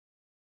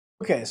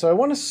Okay, so I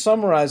want to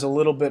summarize a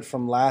little bit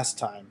from last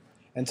time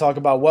and talk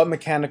about what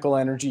mechanical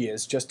energy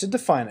is, just to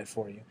define it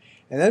for you,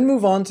 and then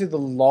move on to the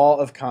law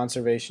of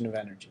conservation of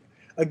energy.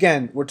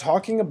 Again, we're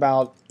talking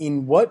about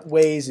in what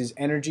ways is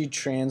energy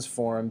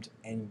transformed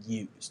and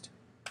used.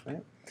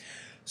 Right?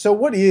 So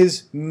what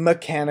is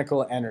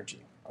mechanical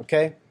energy?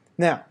 Okay,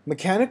 now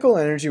mechanical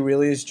energy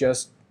really is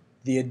just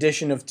the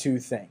addition of two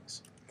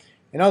things.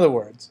 In other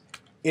words,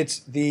 it's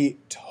the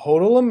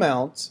total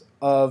amount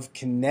of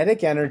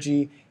kinetic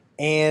energy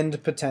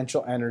and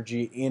potential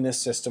energy in a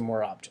system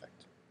or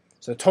object.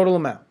 So total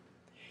amount.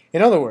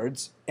 In other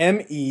words,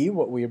 ME,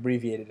 what we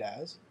abbreviate it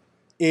as,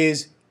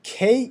 is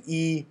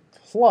KE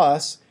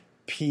plus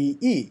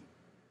PE.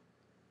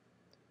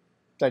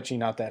 It's actually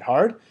not that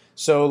hard.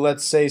 So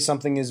let's say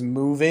something is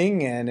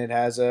moving and it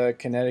has a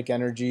kinetic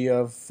energy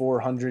of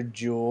 400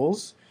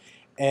 joules.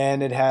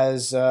 And it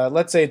has,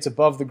 let's say it's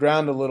above the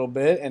ground a little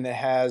bit, and it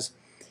has,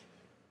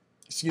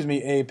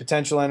 a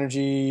potential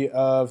energy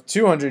of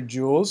 200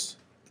 joules.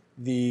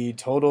 The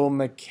total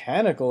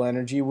mechanical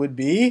energy would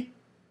be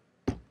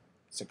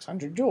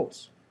 600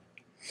 joules.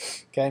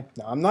 Okay,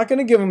 now I'm not going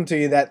to give them to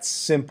you that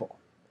simple.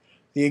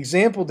 The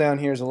example down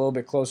here is a little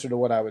bit closer to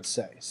what I would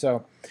say.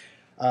 So,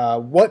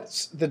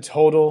 what's the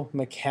total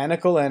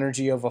mechanical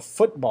energy of a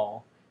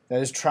football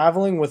that is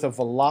traveling with a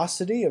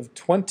velocity of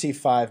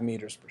 25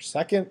 meters per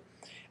second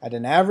at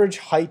an average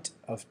height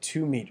of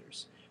 2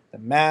 meters? The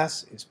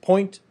mass is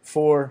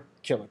 0.4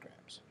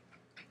 kilograms.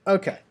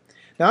 Okay.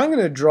 Now I'm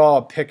going to draw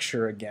a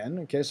picture again.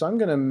 Okay, so I'm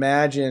going to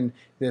imagine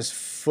this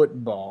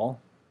football.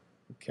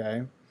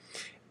 Okay,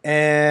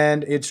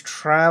 and it's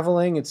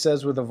traveling. It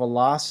says with a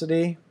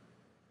velocity.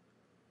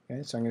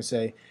 Okay, so I'm going to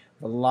say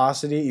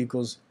velocity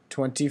equals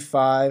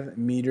 25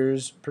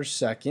 meters per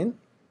second.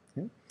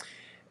 Okay.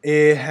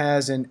 It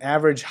has an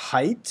average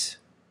height.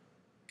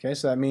 Okay,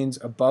 so that means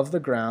above the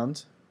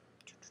ground.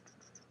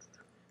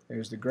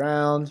 There's the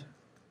ground.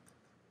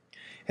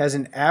 It has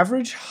an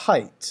average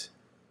height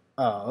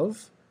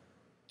of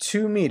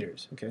 2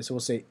 meters. Okay, so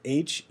we'll say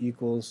H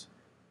equals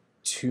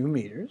 2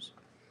 meters.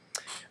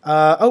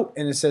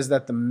 And it says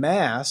that the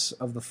mass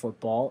of the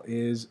football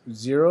is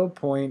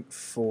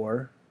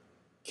 0.4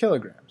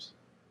 kilograms.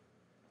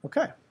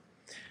 Okay,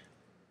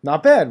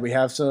 not bad. We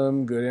have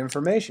some good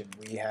information.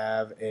 We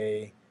have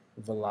a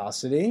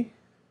velocity.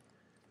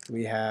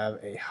 We have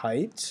a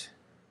height.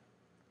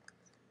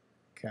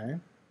 Okay,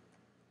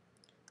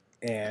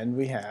 and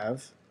we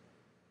have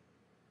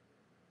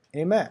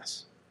a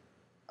mass.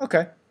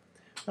 Okay.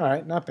 All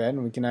right, not bad.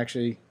 And we can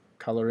actually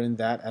color in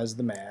that as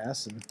the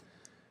mass and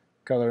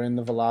color in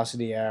the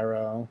velocity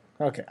arrow.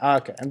 Okay,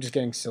 I'm just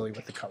getting silly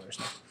with the colors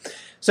now.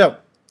 So,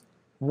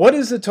 what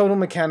is the total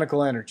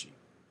mechanical energy?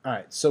 All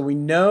right, so we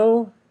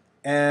know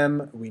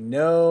M, we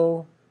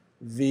know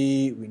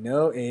V, we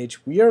know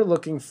H. We are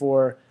looking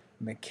for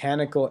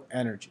mechanical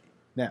energy.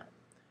 Now,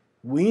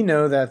 we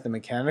know that the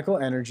mechanical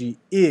energy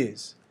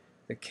is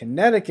the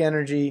kinetic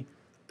energy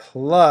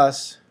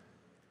plus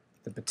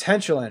the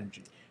potential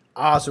energy.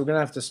 So we're going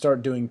to have to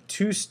start doing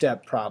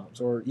two-step problems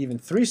or even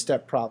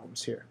three-step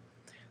problems here.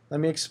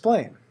 Let me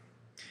explain.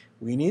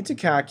 We need to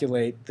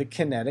calculate the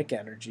kinetic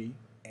energy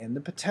and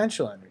the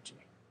potential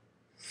energy.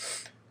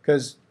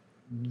 Because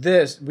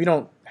we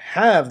don't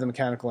have the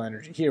mechanical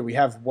energy here. We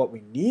have what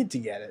we need to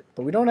get it,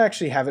 but we don't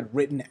actually have it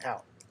written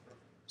out.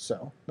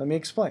 So let me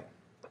explain.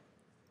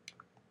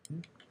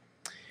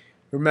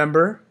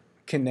 Remember,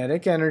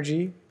 kinetic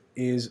energy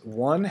is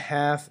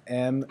 1/2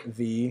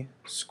 mv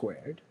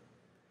squared.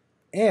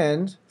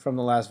 And from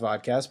the last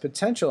vodcast,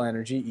 potential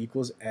energy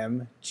equals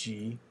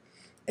mgh.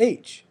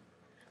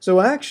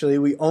 So actually,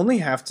 we only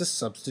have to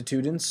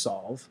substitute and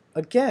solve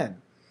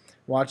again.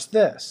 Watch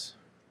this.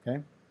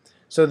 Okay.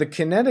 So the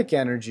kinetic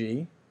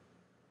energy,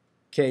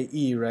 Ke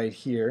right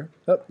here.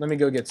 Oh, let me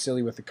go get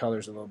silly with the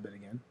colors a little bit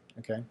again.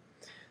 Okay.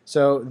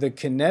 So the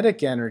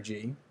kinetic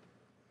energy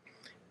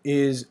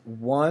is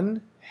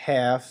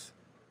 1/2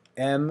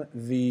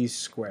 mv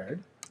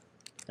squared.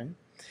 Okay.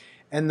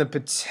 And the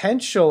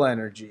potential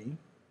energy,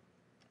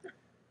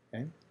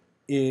 okay,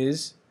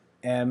 is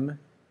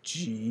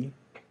mgh.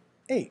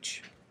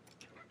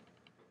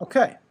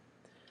 Okay,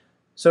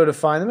 so to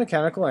find the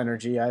mechanical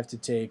energy, I have to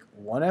take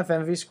 1/2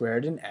 mv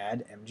squared and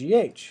add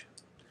mgh.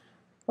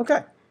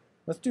 Okay,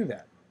 let's do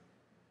that.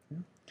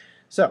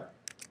 So,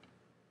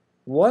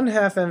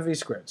 1/2 mv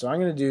squared. So I'm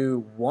going to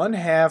do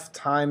 1/2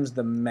 times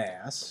the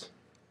mass,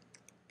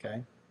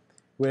 okay,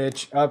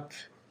 which up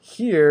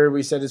here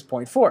we said is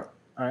 0.4.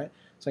 All right.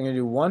 So I'm going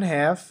to do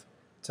 1/2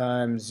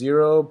 times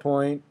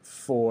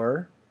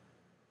 0.4,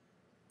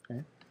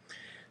 okay,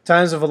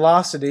 times the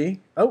velocity.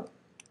 Oh,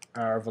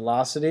 our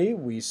velocity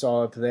we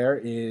saw up there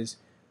is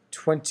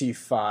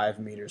 25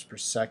 meters per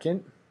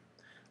second.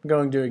 I'm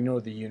going to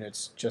ignore the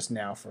units just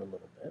now for a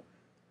little bit.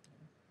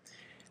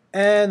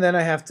 And then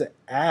I have to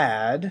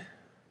add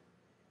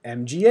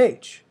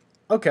mgh.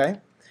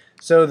 Okay,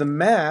 so the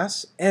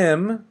mass,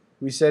 m,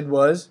 we said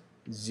was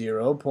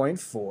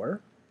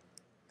 0.4.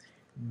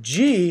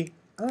 G,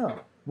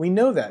 oh, we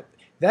know that.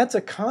 That's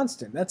a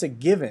constant. That's a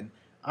given.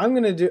 I'm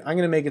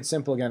gonna make it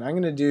simple again. I'm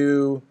gonna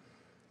do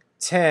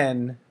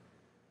 10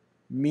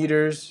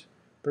 meters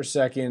per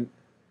second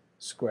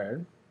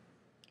squared.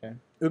 Okay.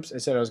 Oops, I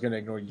said I was gonna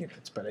ignore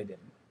units, but I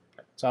didn't.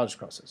 So I'll just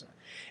cross those out.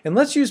 And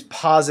let's use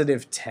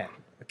positive 10.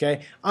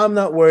 Okay. I'm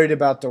not worried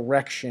about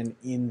direction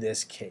in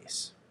this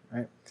case.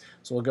 Right.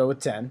 So we'll go with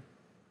 10.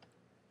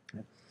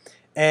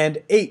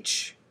 And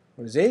h.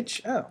 What is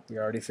h? Oh, we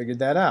already figured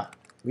that out.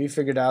 We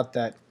figured out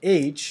that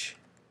h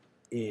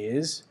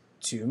is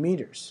 2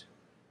 meters.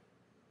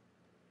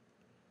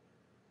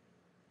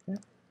 Okay.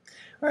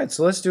 All right,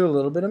 so let's do a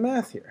little bit of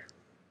math here.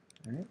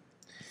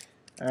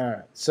 All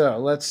right, so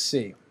let's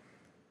see.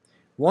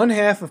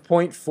 1/2 of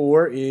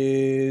 0.4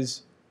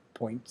 is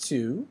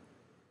 0.2,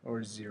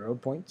 or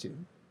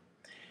 0.2.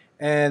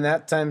 And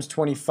that times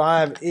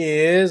 25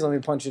 is, let me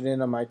punch it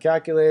in on my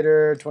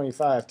calculator,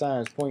 25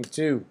 times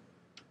 0.2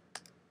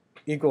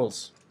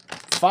 equals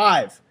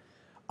 5.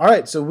 All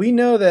right, so we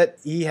know that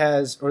he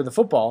has, or the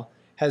football,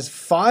 has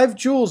 5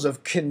 joules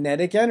of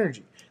kinetic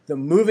energy. The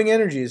moving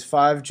energy is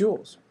 5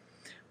 joules.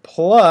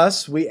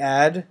 Plus, we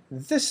add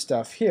this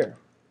stuff here.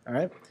 All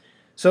right,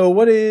 so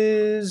what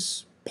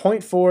is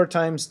 0.4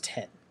 times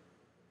 10?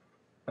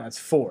 That's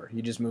 4.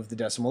 You just move the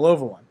decimal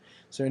over 1.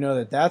 So we know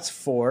that that's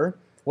 4.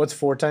 What's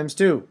 4 times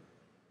 2?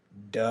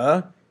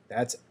 Duh,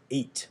 that's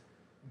 8.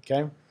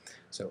 Okay,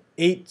 so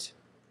 8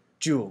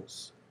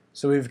 joules.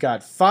 So we've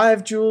got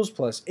 5 joules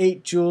plus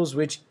 8 joules,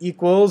 which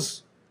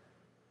equals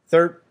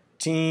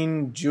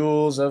 13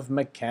 joules of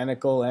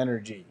mechanical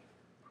energy.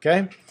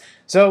 Okay,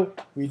 so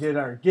we did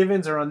our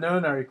givens, our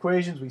unknown, our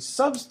equations. We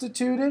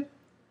substituted,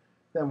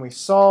 then we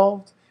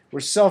solved.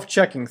 We're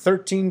self-checking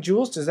 13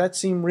 joules. Does that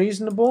seem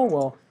reasonable?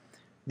 Well,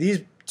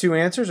 these two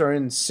answers are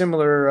in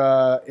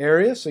similar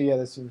areas, so yeah,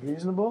 that seems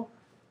reasonable.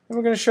 And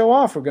we're going to show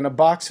off. We're going to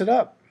box it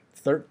up.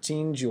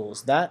 13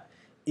 joules. That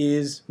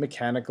is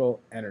mechanical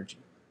energy.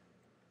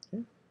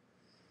 Okay.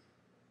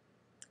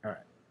 All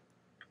right.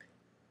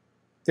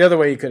 The other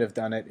way you could have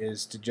done it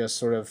is to just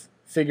sort of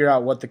figure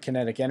out what the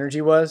kinetic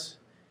energy was,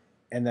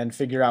 and then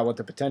figure out what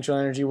the potential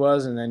energy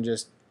was, and then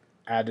just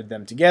added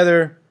them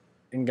together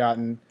and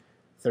gotten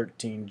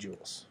 13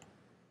 joules.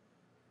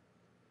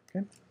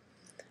 Okay.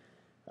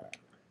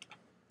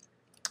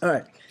 All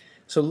right,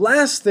 so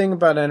last thing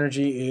about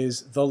energy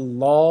is the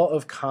law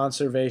of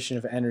conservation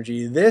of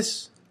energy.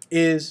 This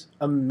is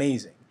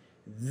amazing.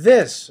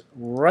 This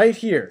right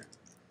here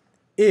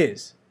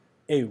is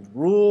a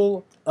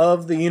rule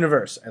of the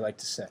universe, I like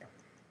to say.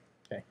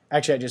 Okay,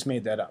 actually I just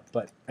made that up,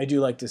 but I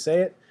do like to say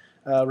it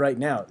right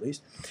now at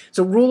least.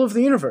 So rule of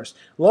the universe,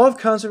 law of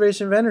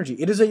conservation of energy.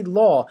 It is a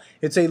law.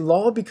 It's a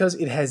law because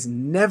it has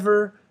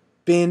never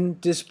been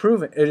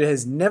disproven. It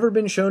has never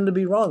been shown to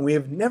be wrong. We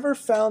have never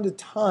found a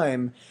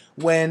time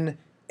when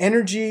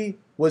energy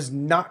was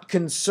not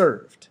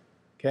conserved,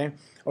 okay?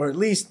 Or at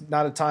least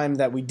not a time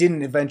that we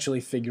didn't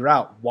eventually figure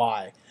out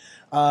why.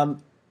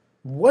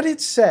 What it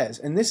says,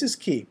 and this is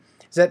key,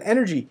 is that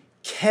energy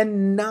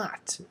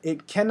cannot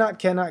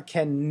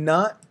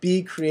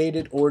be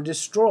created or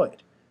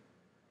destroyed.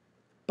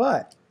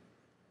 But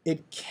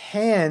it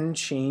can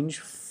change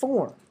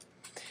form.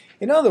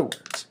 In other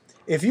words,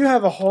 if you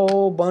have a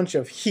whole bunch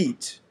of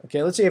heat,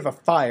 okay, let's say you have a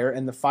fire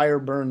and the fire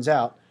burns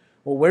out,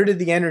 well, where did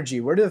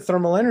the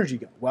thermal energy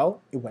go?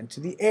 Well, it went to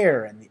the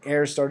air, and the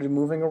air started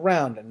moving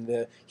around, and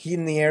the heat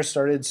in the air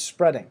started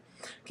spreading.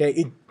 Okay,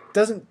 it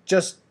doesn't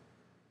just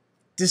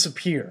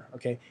disappear,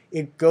 okay?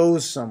 It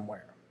goes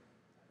somewhere,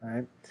 all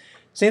right?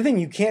 Same thing,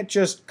 you can't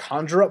just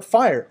conjure up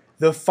fire.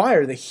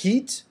 The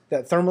heat,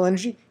 that thermal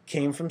energy,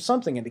 came from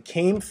something, and it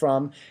came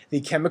from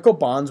the chemical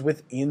bonds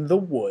within the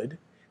wood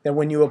that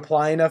when you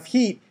apply enough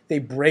heat, they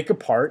break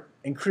apart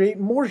and create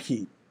more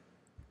heat.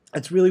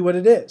 That's really what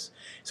it is.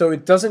 So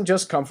it doesn't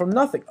just come from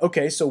nothing.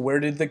 Okay, so where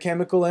did the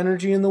chemical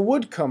energy in the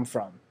wood come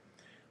from?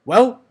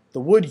 Well, the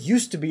wood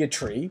used to be a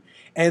tree,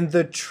 and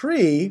the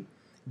tree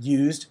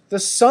used the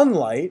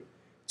sunlight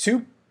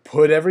to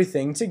put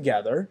everything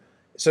together.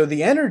 So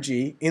the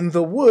energy in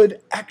the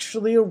wood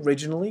actually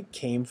originally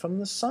came from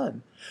the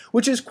sun,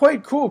 which is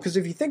quite cool because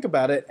if you think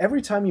about it,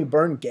 every time you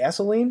burn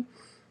gasoline,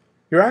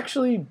 you're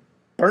actually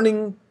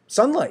burning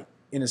sunlight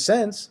in a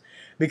sense,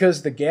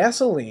 because the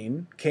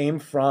gasoline came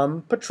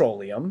from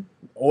petroleum,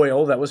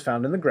 oil that was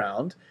found in the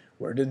ground.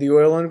 Where did the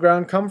oil in the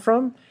ground come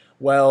from?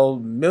 Well,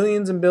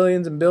 millions and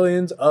billions and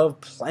billions of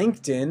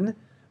plankton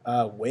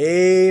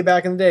way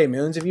back in the day,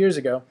 millions of years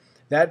ago.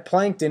 That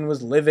plankton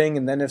was living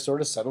and then it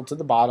sort of settled to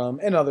the bottom,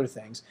 and other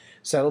things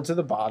settled to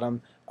the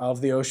bottom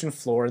of the ocean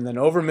floor, and then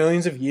over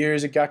millions of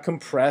years it got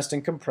compressed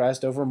and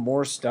compressed over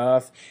more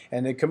stuff,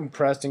 and it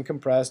compressed and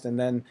compressed, and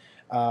then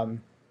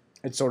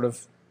it sort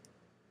of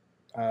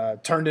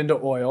turned into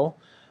oil.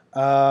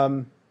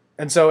 And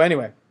so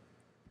anyway,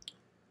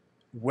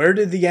 where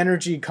did the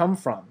energy come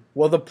from?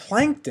 Well, the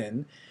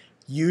plankton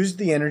used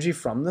the energy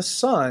from the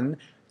sun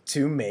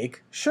to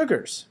make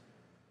sugars.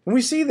 And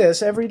we see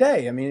this every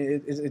day. I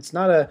mean, it's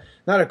not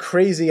a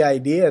crazy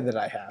idea that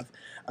I have.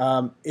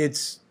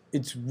 It's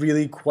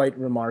really quite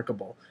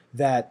remarkable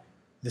that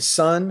the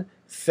sun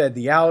fed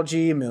the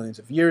algae millions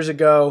of years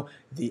ago.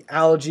 The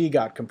algae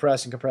got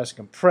compressed and compressed and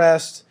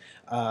compressed,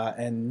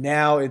 and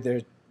now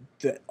the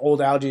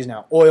old algae is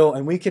now oil,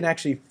 and we can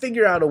actually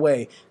figure out a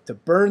way to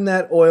burn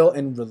that oil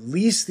and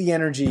release the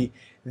energy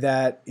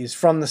that is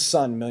from the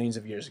sun millions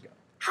of years ago.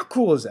 How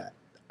cool is that?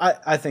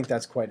 I think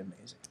that's quite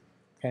amazing.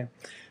 Okay,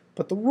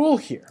 but the rule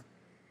here,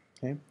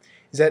 okay,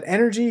 is that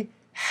energy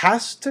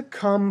has to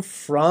come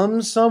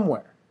from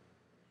somewhere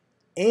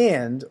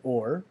and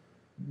or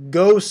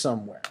go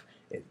somewhere.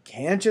 It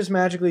can't just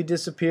magically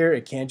disappear.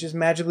 It can't just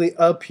magically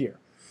appear.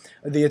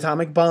 The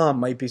atomic bomb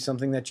might be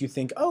something that you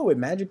think, oh, it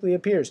magically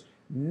appears.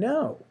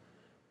 No.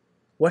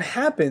 What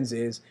happens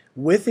is,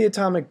 with the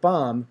atomic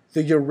bomb,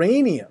 the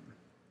uranium,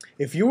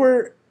 if you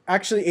were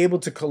actually able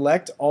to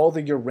collect all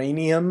the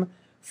uranium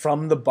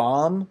from the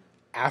bomb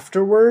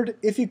afterward,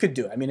 if you could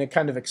do it. I mean, it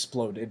kind of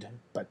exploded,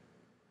 but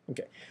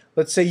okay.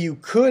 Let's say you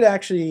could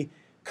actually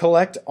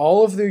collect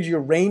all of the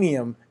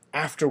uranium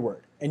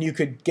afterward, and you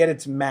could get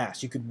its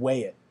mass, you could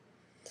weigh it.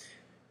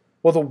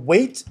 Well, the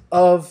weight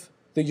of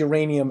the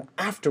uranium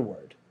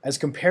afterward, as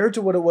compared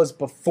to what it was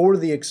before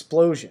the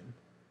explosion,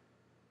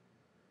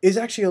 is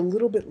actually a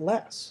little bit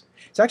less.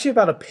 It's actually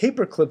about a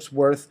paperclip's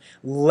worth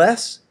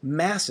less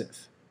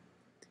massive,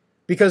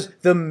 because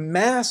the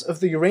mass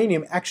of the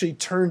uranium actually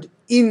turned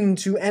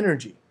into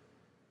energy.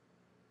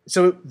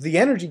 So the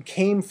energy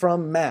came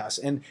from mass,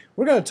 and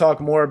we're going to talk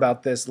more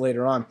about this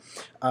later on,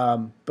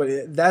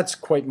 but that's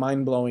quite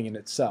mind-blowing in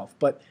itself.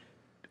 But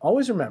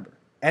always remember,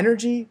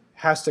 energy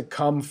has to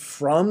come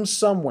from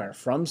somewhere,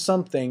 from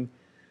something,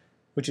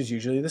 which is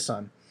usually the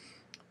sun,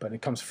 but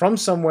it comes from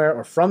somewhere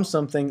or from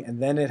something,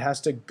 and then it has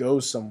to go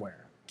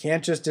somewhere. It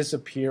can't just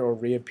disappear or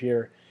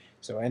reappear.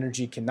 So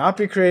energy cannot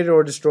be created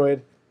or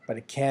destroyed, but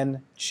it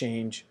can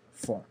change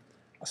form.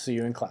 I'll see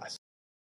you in class.